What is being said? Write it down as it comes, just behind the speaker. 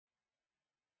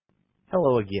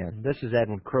Hello again. This is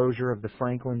Edwin Crozier of the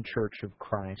Franklin Church of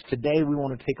Christ. Today we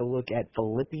want to take a look at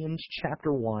Philippians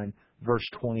chapter 1, verse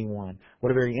 21. What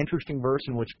a very interesting verse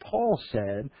in which Paul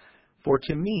said, "For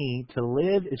to me to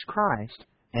live is Christ,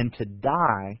 and to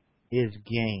die is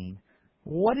gain."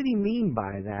 What did he mean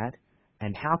by that,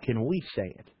 and how can we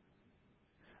say it?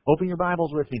 Open your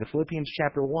Bibles with me to Philippians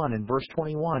chapter 1 and verse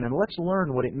 21, and let's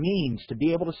learn what it means to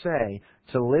be able to say,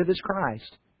 to live is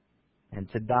Christ, and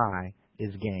to die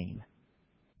is gain.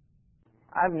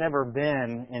 I've never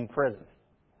been in prison.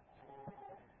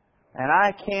 And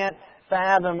I can't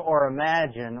fathom or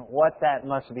imagine what that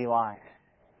must be like.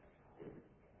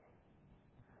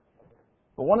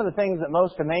 But one of the things that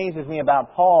most amazes me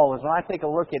about Paul is when I take a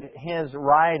look at his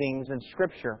writings in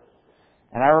Scripture.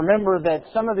 And I remember that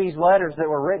some of these letters that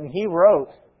were written, he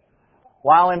wrote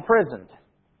while imprisoned,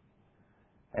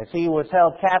 as he was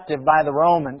held captive by the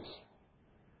Romans.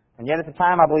 And yet at the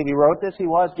time I believe he wrote this, he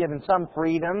was given some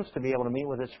freedoms to be able to meet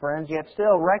with his friends, yet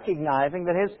still recognizing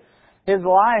that his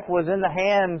life was in the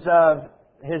hands of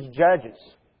his judges.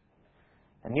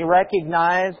 And he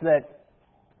recognized that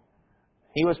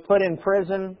he was put in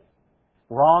prison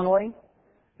wrongly,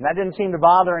 and that didn't seem to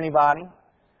bother anybody.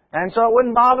 And so it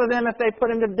wouldn't bother them if they put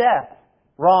him to death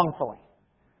wrongfully.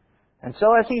 And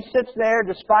so as he sits there,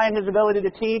 despite his ability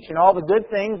to teach and all the good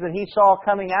things that he saw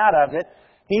coming out of it,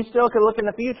 he still could look in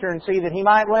the future and see that he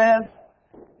might live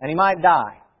and he might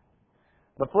die.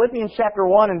 But Philippians chapter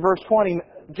 1 and verse 20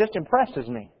 just impresses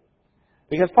me.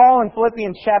 Because Paul in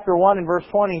Philippians chapter 1 and verse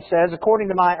 20 says, "According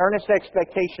to my earnest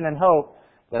expectation and hope,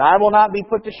 that I will not be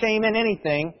put to shame in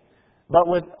anything, but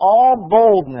with all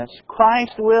boldness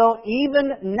Christ will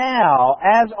even now,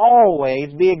 as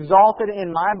always, be exalted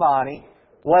in my body,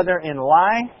 whether in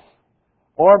life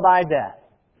or by death."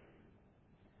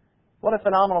 What a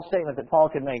phenomenal statement that Paul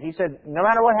could make. He said, no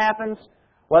matter what happens,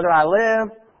 whether I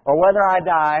live or whether I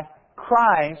die,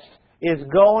 Christ is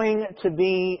going to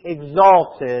be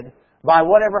exalted by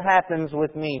whatever happens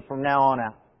with me from now on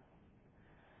out.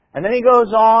 And then he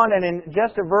goes on, and in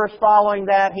just a verse following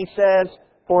that, he says,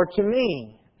 "For to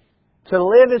me, to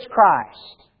live is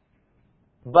Christ,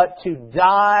 but to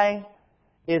die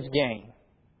is gain."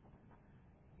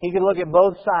 He could look at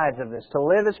both sides of this. To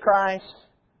live is Christ,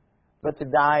 but to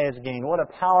die is gain. What a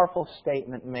powerful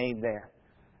statement made there.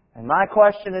 And my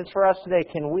question is for us today,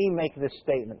 can we make this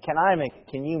statement? Can I make it?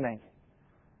 Can you make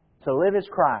it? To live is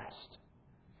Christ,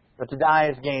 but to die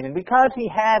is gain. And because he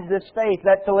had this faith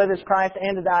that to live is Christ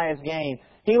and to die is gain,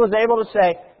 he was able to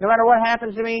say, no matter what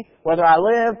happens to me, whether I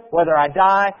live, whether I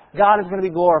die, God is going to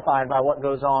be glorified by what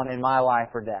goes on in my life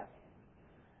or death.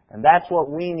 And that's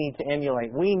what we need to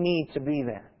emulate. We need to be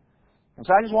there. And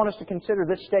so I just want us to consider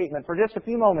this statement for just a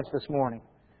few moments this morning,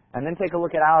 and then take a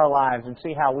look at our lives and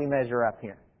see how we measure up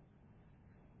here.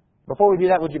 Before we do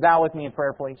that, would you bow with me in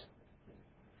prayer, please?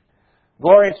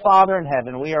 Glorious Father in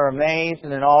heaven, we are amazed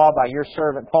and in awe by your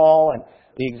servant Paul and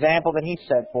the example that he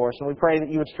set for us. And we pray that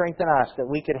you would strengthen us, that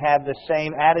we could have the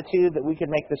same attitude, that we could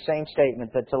make the same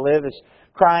statement, that to live is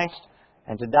Christ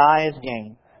and to die is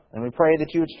gain. And we pray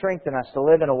that you would strengthen us to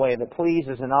live in a way that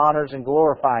pleases and honors and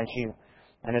glorifies you.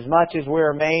 And as much as we're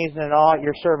amazed and in awe at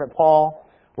your servant Paul,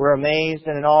 we're amazed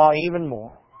and in awe even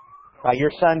more by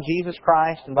your Son Jesus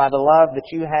Christ and by the love that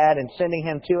you had in sending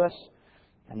Him to us,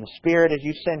 and the Spirit as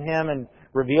you sent Him and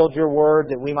revealed your Word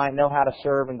that we might know how to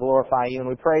serve and glorify you. And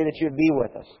we pray that you would be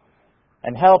with us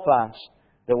and help us,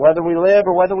 that whether we live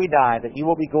or whether we die, that you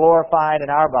will be glorified in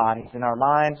our bodies, in our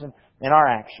minds, and in our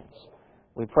actions.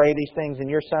 We pray these things in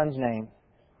your Son's name.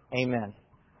 Amen.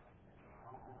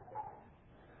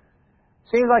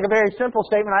 Seems like a very simple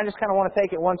statement. I just kind of want to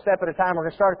take it one step at a time. We're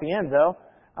going to start at the end, though.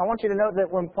 I want you to note that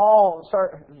when Paul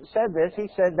said this, he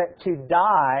said that to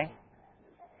die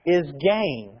is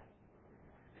gain.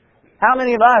 How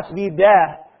many of us view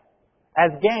death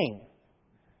as gain?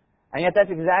 And yet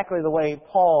that's exactly the way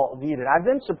Paul viewed it. I've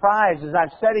been surprised as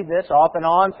I've studied this off and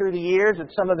on through the years at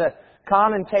some of the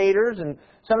commentators and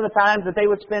some of the times that they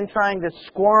would spend trying to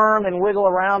squirm and wiggle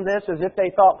around this as if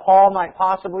they thought Paul might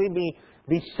possibly be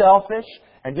selfish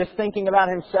and just thinking about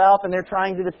himself, and they're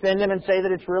trying to defend him and say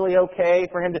that it's really okay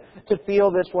for him to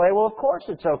feel this way. Well, of course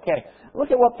it's okay.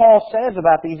 Look at what Paul says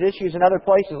about these issues in other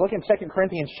places. Look in 2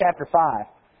 Corinthians chapter 5.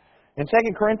 In 2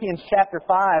 Corinthians chapter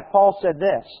 5, Paul said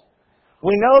this,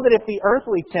 "We know that if the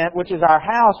earthly tent, which is our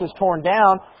house, is torn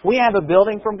down, we have a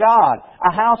building from God,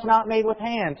 a house not made with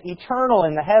hands, eternal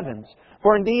in the heavens.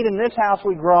 For indeed in this house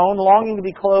we groan, longing to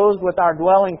be clothed with our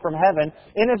dwelling from heaven,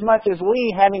 inasmuch as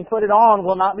we, having put it on,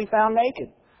 will not be found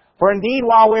naked. For indeed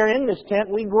while we are in this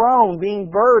tent we groan, being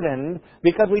burdened,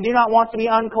 because we do not want to be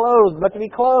unclothed, but to be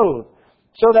clothed,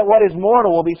 so that what is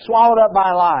mortal will be swallowed up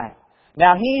by life.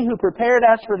 Now He who prepared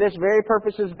us for this very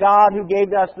purpose is God, who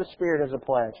gave us the Spirit as a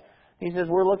pledge. He says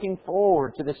we're looking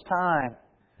forward to this time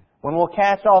when we'll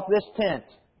cast off this tent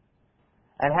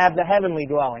and have the heavenly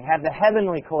dwelling, have the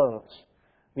heavenly clothes,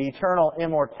 the eternal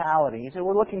immortality. He said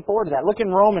we're looking forward to that. Look in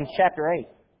Romans chapter 8.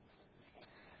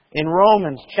 In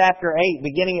Romans chapter 8,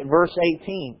 beginning at verse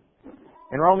 18.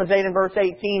 In Romans 8 and verse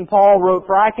 18, Paul wrote,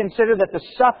 "For I consider that the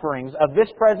sufferings of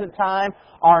this present time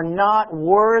are not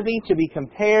worthy to be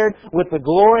compared with the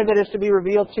glory that is to be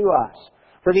revealed to us.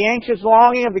 For the anxious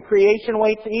longing of the creation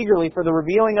waits eagerly for the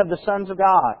revealing of the sons of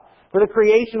God. For the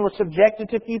creation was subjected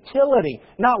to futility,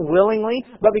 not willingly,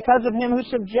 but because of Him who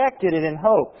subjected it in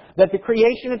hope, that the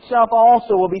creation itself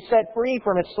also will be set free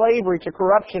from its slavery to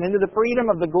corruption into the freedom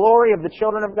of the glory of the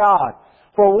children of God.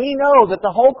 For we know that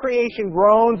the whole creation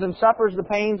groans and suffers the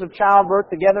pains of childbirth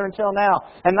together until now.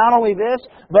 And not only this,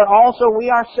 but also we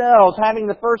ourselves, having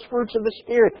the first fruits of the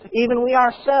Spirit, even we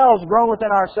ourselves groan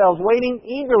within ourselves, waiting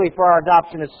eagerly for our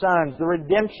adoption as sons, the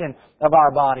redemption of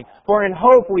our body. For in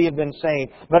hope we have been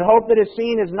saved. But hope that is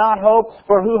seen is not hope,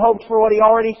 for who hopes for what he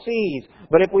already sees?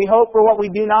 But if we hope for what we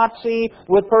do not see,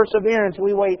 with perseverance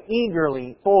we wait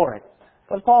eagerly for it."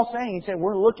 What's Paul saying? He said,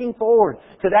 we're looking forward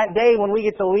to that day when we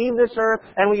get to leave this earth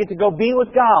and we get to go be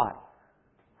with God.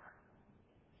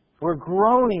 We're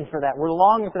groaning for that. We're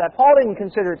longing for that. Paul didn't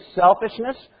consider it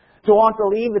selfishness to want to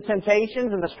leave the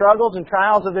temptations and the struggles and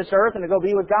trials of this earth and to go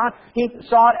be with God. He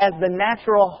saw it as the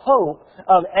natural hope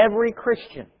of every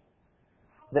Christian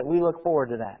that we look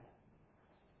forward to that.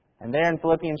 And there in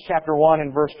Philippians chapter 1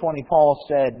 and verse 20, Paul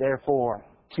said, "Therefore,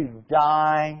 to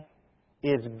die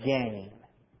is gain."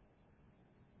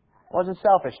 It wasn't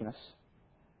selfishness.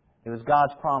 It was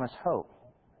God's promised hope.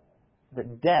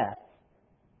 That death,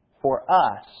 for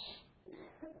us,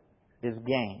 is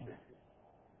gain.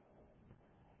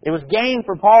 It was gain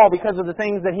for Paul because of the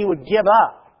things that he would give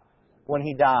up when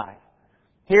he died.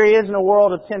 Here he is in a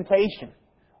world of temptation.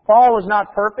 Paul was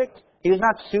not perfect. He was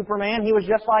not Superman. He was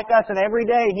just like us. And every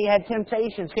day he had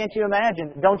temptations. Can't you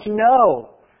imagine? Don't you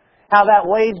know how that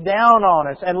weighs down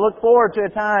on us? And look forward to a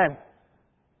time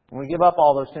when we give up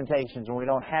all those temptations and we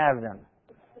don't have them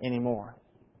anymore.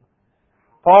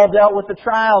 Paul dealt with the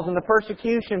trials and the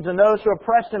persecutions and those who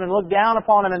oppressed him and looked down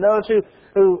upon him and those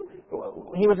who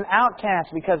he was an outcast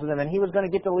because of them, and he was going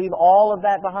to get to leave all of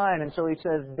that behind. And so he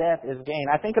says death is gain.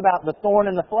 I think about the thorn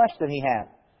in the flesh that he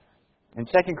had in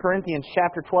 2 Corinthians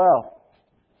chapter 12.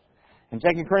 In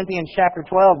 2 Corinthians chapter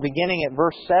 12, beginning at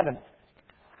verse 7,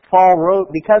 Paul wrote,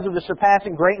 "Because of the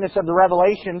surpassing greatness of the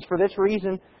revelations, for this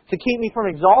reason, to keep me from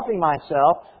exalting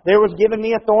myself, there was given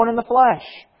me a thorn in the flesh,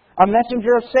 a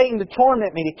messenger of Satan to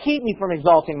torment me, to keep me from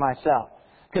exalting myself.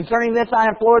 Concerning this I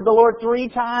implored the Lord 3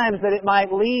 times that it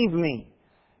might leave me.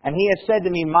 And He has said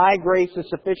to me, My grace is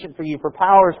sufficient for you, for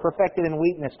power is perfected in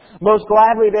weakness. Most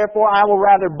gladly, therefore, I will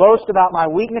rather boast about my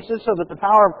weaknesses, so that the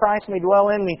power of Christ may dwell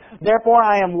in me. Therefore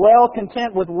I am well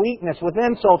content with weakness, with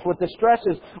insults, with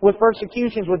distresses, with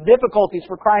persecutions, with difficulties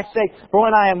for Christ's sake. For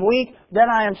when I am weak, then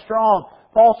I am strong."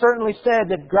 Paul certainly said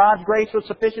that God's grace was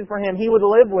sufficient for him. He would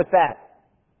live with that.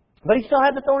 But he still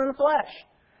had the thorn in the flesh.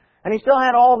 And he still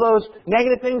had all those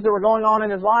negative things that were going on in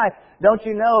his life. Don't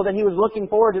you know that he was looking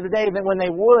forward to the day that when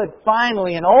they would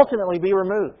finally and ultimately be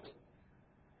removed?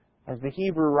 As the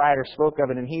Hebrew writer spoke of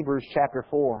it in Hebrews chapter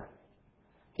 4.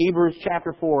 Hebrews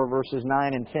chapter 4, verses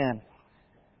 9 and 10.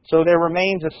 "So there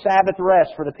remains a Sabbath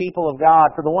rest for the people of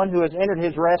God. For the one who has entered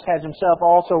his rest has himself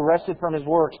also rested from his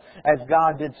works, as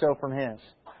God did so from His."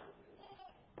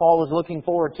 Paul was looking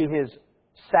forward to his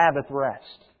Sabbath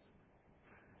rest,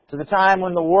 to the time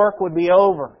when the work would be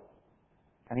over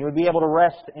and he would be able to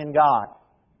rest in God.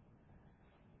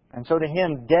 And so to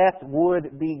him, death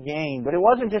would be gain. But it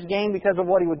wasn't just gain because of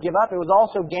what he would give up. It was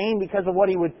also gain because of what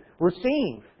he would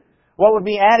receive, what would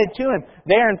be added to him.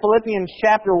 There in Philippians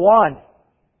chapter 1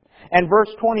 and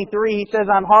verse 23, he says,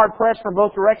 "I'm hard pressed from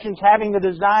both directions, having the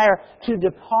desire to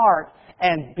depart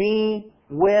and be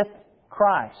with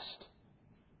Christ."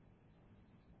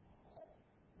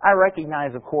 I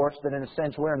recognize, of course, that in a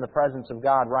sense we're in the presence of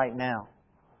God right now.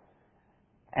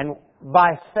 And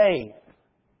by faith,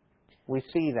 we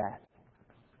see that.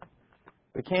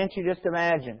 But can't you just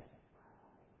imagine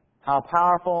how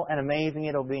powerful and amazing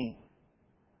it'll be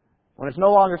when it's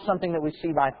no longer something that we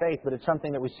see by faith, but it's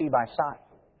something that we see by sight?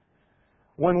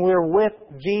 When we're with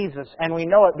Jesus and we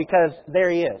know it because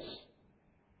there He is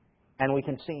and we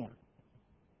can see Him.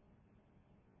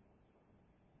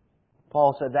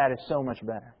 Paul said that is so much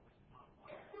better.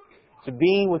 To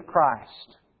be with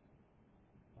Christ.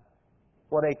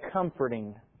 What a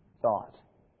comforting thought.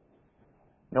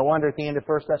 No wonder at the end of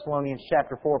 1 Thessalonians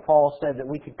chapter 4, Paul said that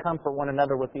we could comfort one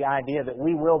another with the idea that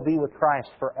we will be with Christ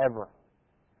forever.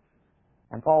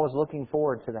 And Paul was looking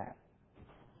forward to that.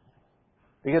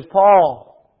 Because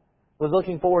Paul was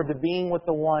looking forward to being with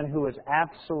the one who is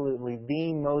absolutely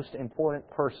the most important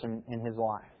person in his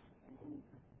life.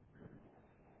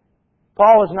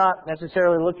 Paul was not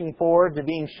necessarily looking forward to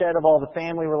being shed of all the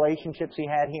family relationships he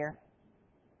had here.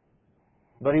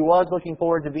 But he was looking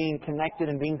forward to being connected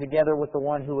and being together with the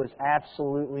one who was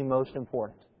absolutely most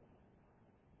important,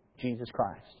 Jesus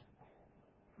Christ.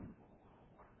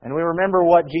 And we remember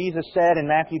what Jesus said in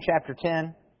Matthew chapter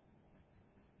 10.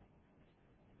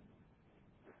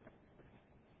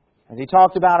 As He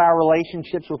talked about our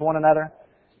relationships with one another,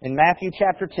 in Matthew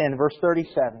chapter 10, verse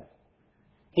 37.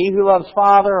 He who loves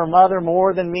father or mother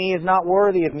more than me is not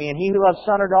worthy of me, and he who loves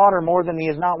son or daughter more than me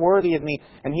is not worthy of me,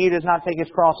 and he who does not take his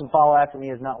cross and follow after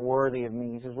me is not worthy of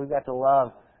me. He says we've got to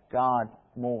love God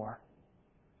more.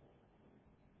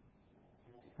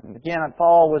 And again,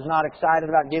 Paul was not excited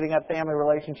about giving up family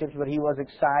relationships, but he was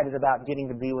excited about getting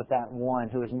to be with that one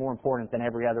who is more important than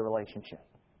every other relationship.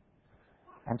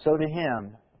 And so to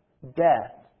him,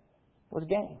 death was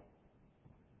gain.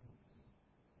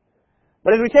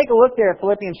 But as we take a look there at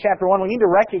Philippians chapter 1, we need to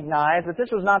recognize that this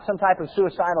was not some type of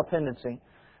suicidal tendency.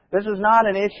 This was not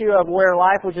an issue of where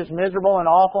life was just miserable and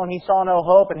awful and he saw no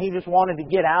hope and he just wanted to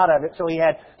get out of it, so he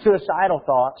had suicidal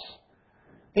thoughts.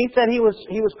 He said he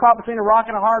was caught between a rock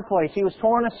and a hard place. He was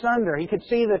torn asunder. He could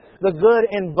see the good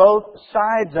in both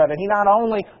sides of it. He not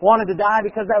only wanted to die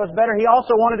because that was better, he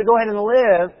also wanted to go ahead and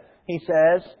live, he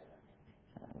says,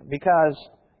 because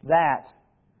that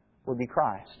would be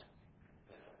Christ.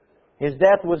 His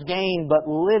death was gain, but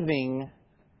living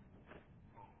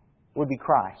would be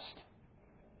Christ.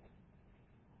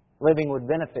 Living would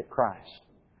benefit Christ,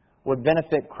 would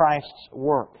benefit Christ's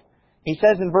work. He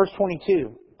says in verse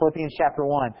 22, Philippians chapter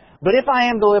 1, "But if I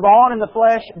am to live on in the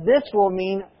flesh, this will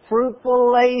mean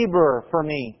fruitful labor for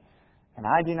me, and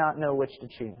I do not know which to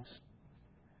choose."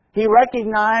 He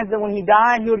recognized that when he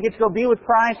died, he would get to go be with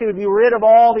Christ. He would be rid of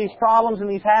all these problems and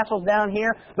these hassles down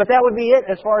here. But that would be it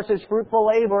as far as his fruitful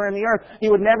labor in the earth. He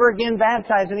would never again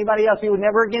baptize anybody else. He would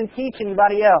never again teach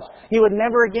anybody else. He would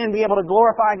never again be able to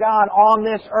glorify God on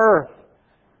this earth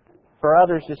for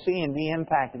others to see and be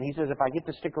impacted. He says, if I get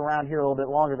to stick around here a little bit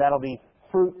longer, that'll be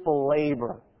fruitful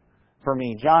labor for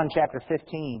me. John chapter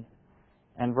 15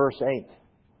 and verse 8.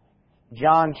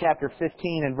 John chapter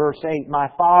 15 and verse 8, "My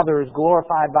Father is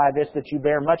glorified by this, that you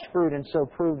bear much fruit and so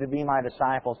prove to be my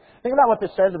disciples." Think about what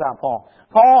this says about Paul.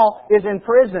 Paul is in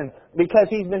prison because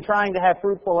he's been trying to have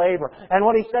fruitful labor. And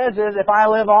what he says is, if I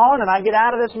live on and I get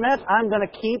out of this mess, I'm going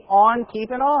to keep on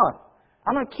keeping on.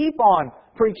 I'm going to keep on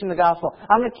preaching the gospel.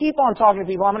 I'm going to keep on talking to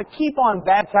people. I'm going to keep on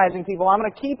baptizing people. I'm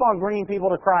going to keep on bringing people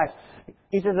to Christ.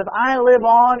 He says, if I live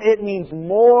on, it means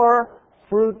more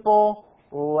fruitful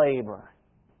labor.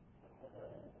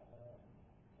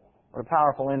 What a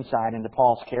powerful insight into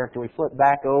Paul's character. We flip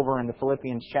back over into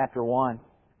Philippians chapter 1.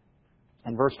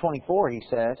 And verse 24 he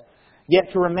says, "Yet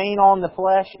to remain on the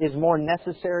flesh is more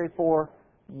necessary for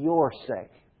your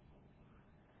sake."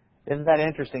 Isn't that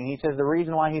interesting? He says the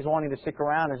reason why he's wanting to stick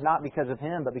around is not because of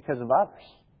him, but because of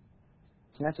others.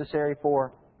 It's necessary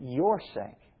for your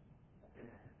sake.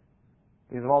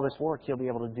 Because of all this work he'll be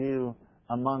able to do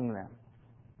among them.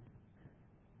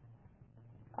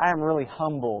 I am really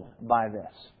humbled by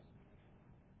this.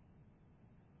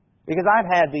 Because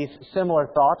I've had these similar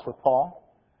thoughts with Paul,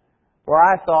 where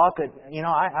I thought that,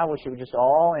 I wish it would just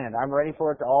all end. I'm ready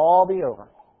for it to all be over.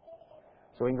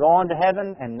 So we can go on to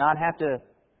heaven and not have to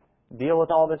deal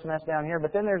with all this mess down here.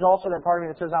 But then there's also that part of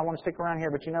me that says, I want to stick around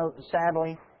here. But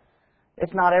sadly,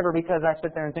 it's not ever because I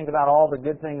sit there and think about all the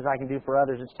good things I can do for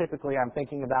others. It's typically I'm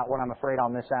thinking about what I'm afraid I'll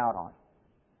miss out on.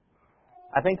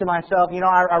 I think to myself,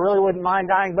 I really wouldn't mind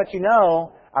dying, but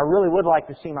I really would like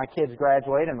to see my kids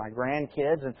graduate and my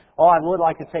grandkids, and I would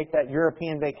like to take that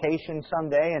European vacation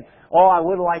someday, and I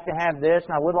would like to have this,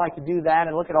 and I would like to do that,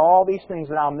 and look at all these things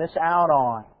that I'll miss out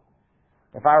on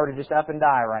if I were to just up and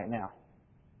die right now.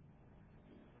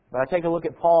 But I take a look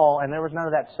at Paul, and there was none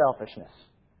of that selfishness.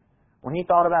 When he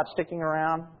thought about sticking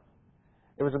around,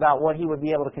 it was about what he would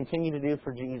be able to continue to do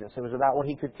for Jesus. It was about what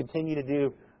he could continue to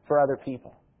do for other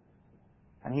people.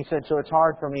 And he said, so it's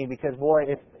hard for me because,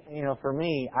 for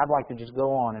me, I'd like to just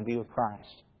go on and be with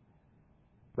Christ.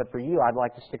 But for you, I'd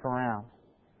like to stick around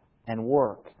and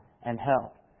work and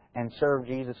help and serve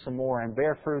Jesus some more and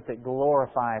bear fruit that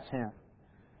glorifies Him.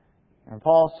 And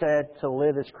Paul said, to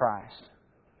live is Christ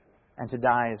and to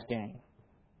die is gain.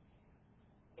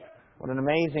 What an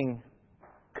amazing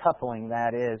coupling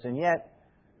that is. And yet,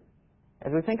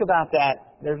 As we think about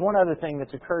that, there's one other thing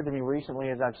that's occurred to me recently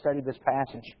as I've studied this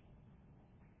passage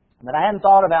that I hadn't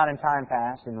thought about in time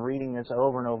past in reading this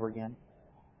over and over again.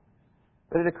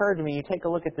 But it occurred to me, you take a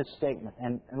look at this statement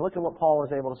and look at what Paul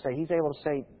is able to say. He's able to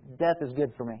say, death is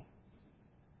good for me.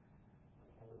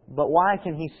 But why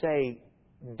can he say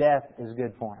death is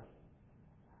good for him?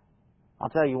 I'll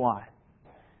tell you why.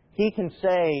 He can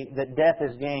say that death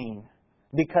is gain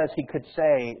because he could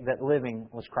say that living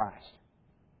was Christ.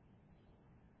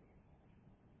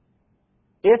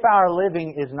 If our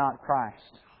living is not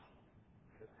Christ,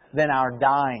 then our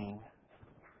dying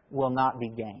will not be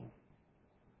gain.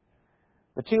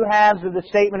 The two halves of the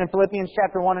statement in Philippians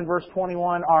chapter 1 and verse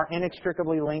 21 are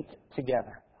inextricably linked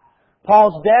together.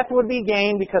 Paul's death would be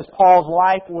gain because Paul's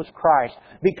life was Christ.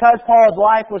 Because Paul's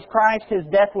life was Christ, his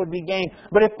death would be gain.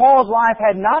 But if Paul's life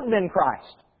had not been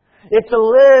Christ, if to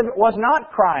live was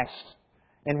not Christ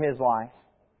in his life,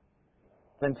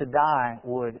 then to die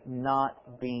would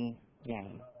not be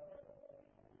gain.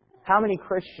 How many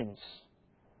Christians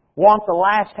want the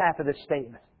last half of this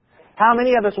statement? How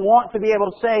many of us want to be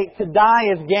able to say, to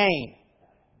die is gain?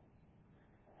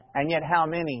 And yet how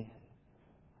many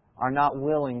are not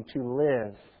willing to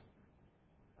live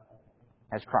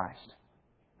as Christ?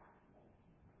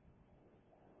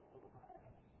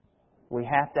 We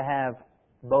have to have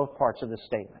both parts of the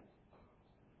statement,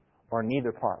 or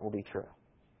neither part will be true.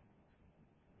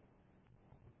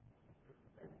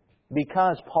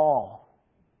 Because Paul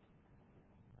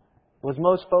was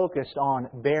most focused on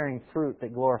bearing fruit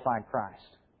that glorified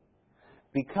Christ.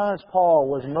 Because Paul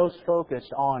was most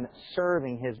focused on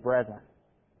serving his brethren.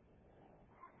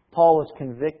 Paul was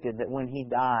convicted that when he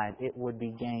died, it would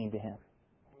be gain to him.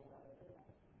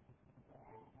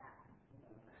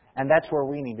 And that's where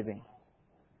we need to be.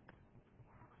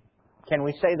 Can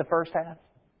we say the first half?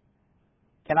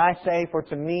 Can I say, for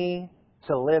to me,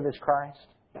 to live is Christ?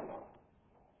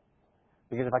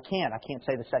 Because if I can't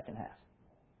say the second half.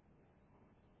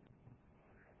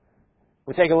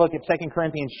 We take a look at 2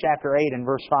 Corinthians chapter 8 and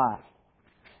verse 5.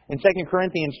 In 2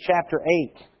 Corinthians chapter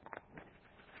 8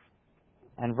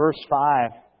 and verse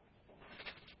 5,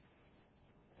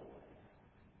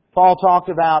 Paul talked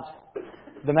about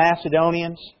the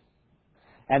Macedonians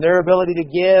and their ability to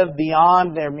give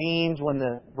beyond their means when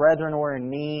the brethren were in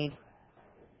need.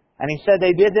 And he said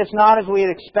they did this not as we had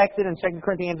expected in 2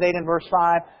 Corinthians 8 and verse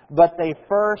 5, but they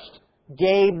first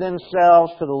gave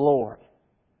themselves to the Lord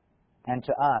and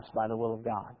to us by the will of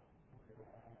God.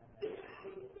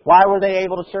 Why were they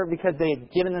able to serve? Because they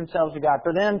had given themselves to God.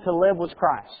 For them to live was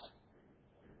Christ.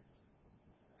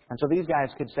 And so these guys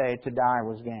could say to die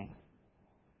was gain.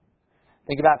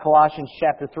 Think about Colossians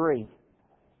chapter 3,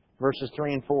 verses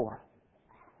 3 and 4.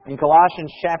 In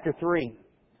Colossians chapter 3,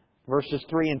 verses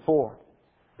 3 and 4.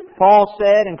 Paul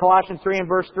said in Colossians 3 and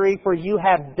verse 3, for you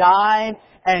have died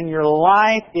and your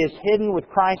life is hidden with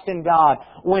Christ in God.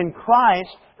 When Christ,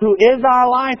 who is our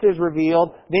life, is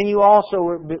revealed, then you also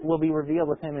will be revealed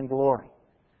with Him in glory.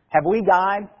 Have we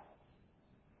died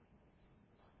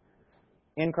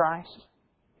in Christ?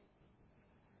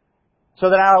 So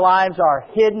that our lives are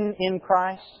hidden in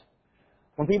Christ?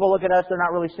 When people look at us, they're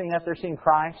not really seeing us, they're seeing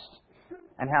Christ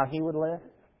and how He would live.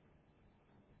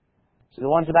 So the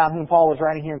ones about whom Paul was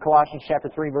writing here in Colossians chapter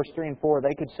 3, verse 3 and 4,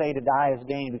 they could say to die is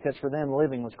gain because for them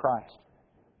living was Christ.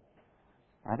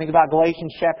 I think about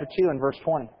Galatians chapter 2 and verse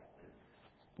 20.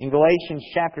 In Galatians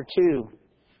chapter 2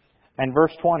 and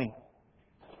verse 20,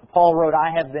 Paul wrote,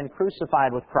 I have been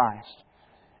crucified with Christ.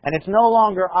 And it's no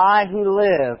longer I who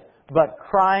live, but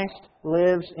Christ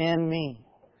lives in me.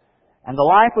 And the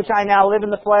life which I now live in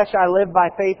the flesh, I live by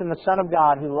faith in the Son of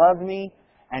God who loved me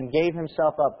and gave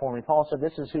Himself up for me. Paul said,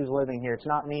 this is who's living here. It's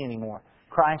not me anymore.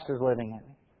 Christ is living in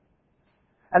me.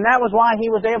 And that was why he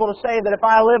was able to say that if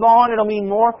I live on, it'll mean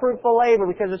more fruitful labor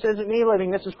because this isn't me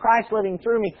living. This is Christ living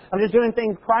through me. I'm just doing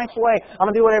things Christ's way. I'm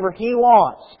going to do whatever He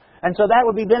wants. And so that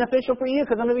would be beneficial for you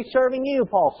because I'm going to be serving you,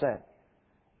 Paul said.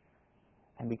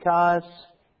 And because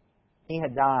he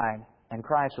had died and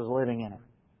Christ was living in him,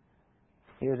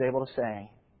 he was able to say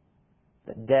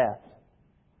that death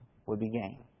would be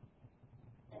gain.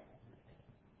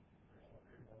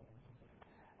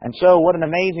 And so what an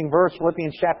amazing verse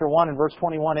Philippians chapter 1 and verse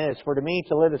 21 is. For to me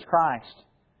to live is Christ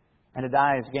and to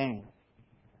die is gain.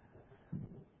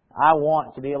 I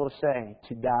want to be able to say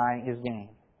to die is gain.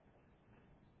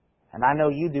 And I know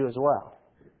you do as well.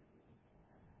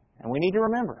 And we need to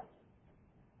remember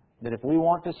that if we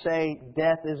want to say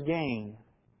death is gain,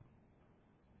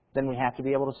 then we have to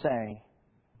be able to say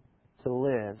to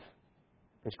live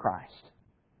is Christ.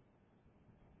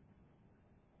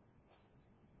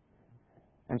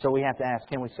 And so we have to ask,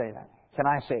 can we say that? Can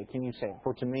I say it? Can you say it?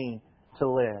 For to me, to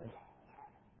live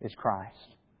is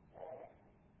Christ.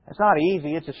 It's not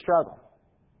easy, it's a struggle.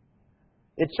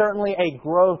 It's certainly a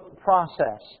growth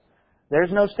process.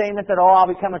 There's no statement that, I'll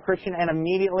become a Christian and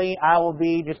immediately I will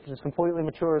be just as completely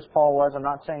mature as Paul was. I'm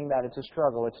not saying that. It's a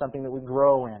struggle. It's something that we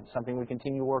grow in, something we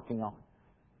continue working on.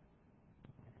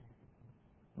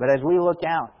 But as we look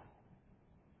out,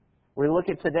 we look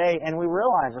at today and we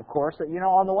realize, of course, that,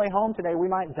 on the way home today we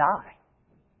might die.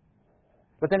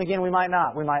 But then again, we might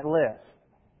not. We might live.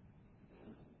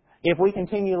 If we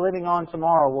continue living on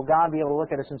tomorrow, will God be able to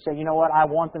look at us and say, you know what, I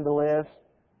want them to live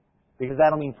because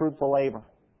that'll mean fruitful labor.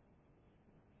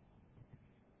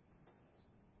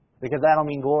 Because that'll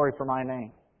mean glory for my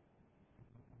name.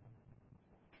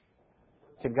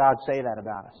 Could God say that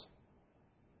about us?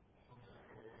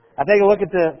 I take a look at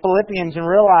the Philippians and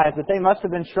realize that they must have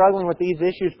been struggling with these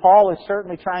issues. Paul is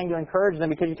certainly trying to encourage them,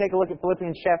 because you take a look at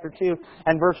Philippians chapter 2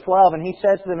 and verse 12, and he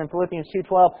says to them in Philippians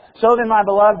 2:12, "So then, my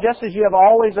beloved, just as you have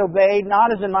always obeyed,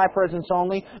 not as in my presence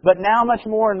only, but now much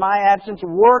more in my absence,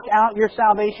 work out your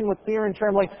salvation with fear and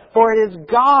trembling, for it is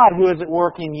God who is at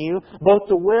work in you, both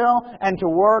to will and to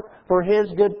work for His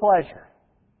good pleasure."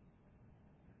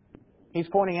 He's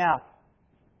pointing out,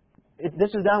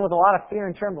 this is done with a lot of fear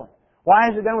and trembling. Why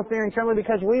is it done with fear and trembling?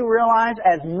 Because we realize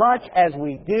as much as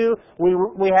we do,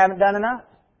 we haven't done enough.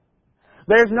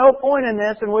 There's no point in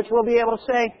this in which we'll be able to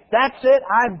say, that's it,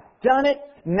 I've done it,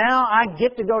 now I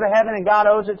get to go to heaven and God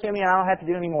owes it to me and I don't have to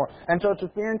do any more. And so it's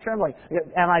with fear and trembling.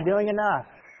 Am I doing enough?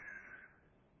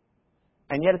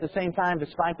 And yet at the same time,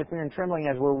 despite the fear and trembling,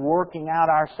 as we're working out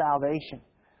our salvation,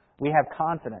 we have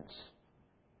confidence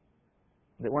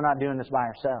that we're not doing this by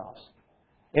ourselves.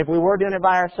 If we were doing it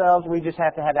by ourselves, we just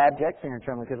have to have abject fear and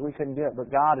trembling because we couldn't do it. But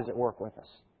God is at work with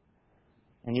us.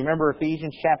 And you remember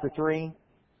Ephesians chapter 3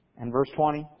 and verse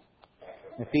 20?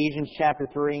 Ephesians chapter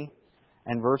 3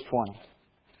 and verse 20.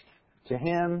 "To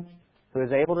Him who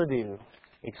is able to do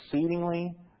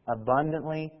exceedingly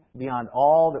abundantly beyond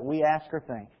all that we ask or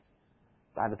think,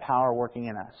 by the power working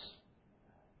in us."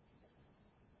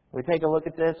 We take a look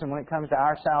at this, and when it comes to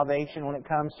our salvation, when it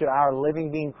comes to our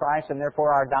living being Christ, and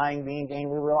therefore our dying being gain,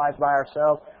 we realize by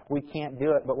ourselves we can't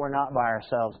do it, but we're not by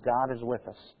ourselves. God is with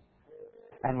us.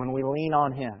 And when we lean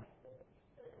on Him,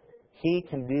 He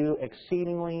can do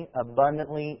exceedingly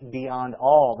abundantly beyond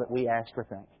all that we ask or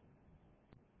think.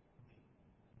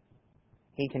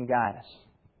 He can guide us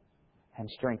and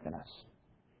strengthen us.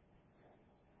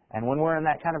 And when we're in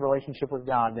that kind of relationship with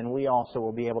God, then we also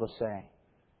will be able to say,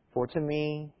 "For to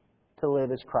me, to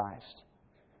live is Christ,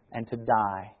 and to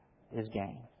die is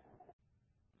gain."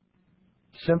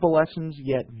 Simple lessons,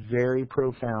 yet very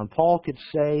profound. Paul could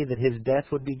say that his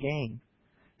death would be gain.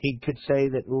 He could say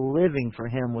that living for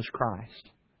him was Christ.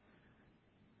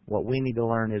 What we need to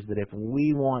learn is that if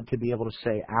we want to be able to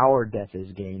say our death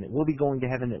is gain, that we'll be going to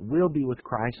heaven, that we'll be with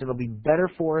Christ, it'll be better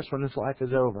for us when this life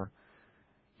is over,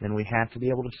 then we have to be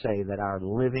able to say that our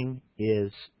living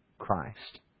is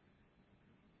Christ.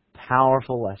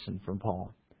 Powerful lesson from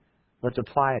Paul. Let's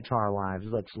apply it to our lives.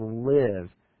 Let's live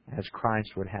as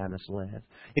Christ would have us live.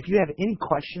 If you have any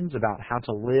questions about how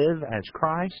to live as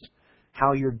Christ,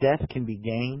 how your death can be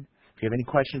gained, if you have any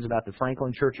questions about the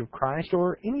Franklin Church of Christ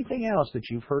or anything else that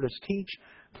you've heard us teach,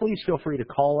 please feel free to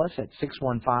call us at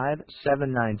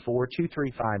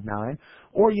 615-794-2359,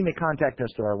 or you may contact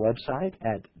us through our website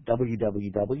at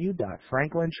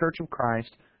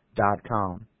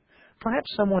www.franklinchurchofchrist.com.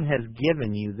 Perhaps someone has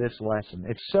given you this lesson.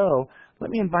 If so, let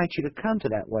me invite you to come to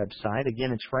that website.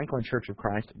 Again, it's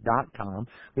franklinchurchofchrist.com.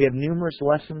 We have numerous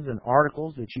lessons and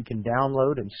articles that you can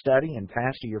download and study and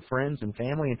pass to your friends and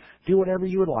family and do whatever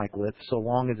you would like with, so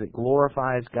long as it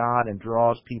glorifies God and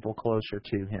draws people closer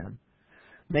to Him.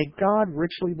 May God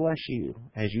richly bless you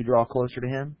as you draw closer to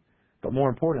Him, but more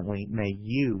importantly, may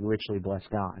you richly bless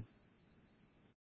God.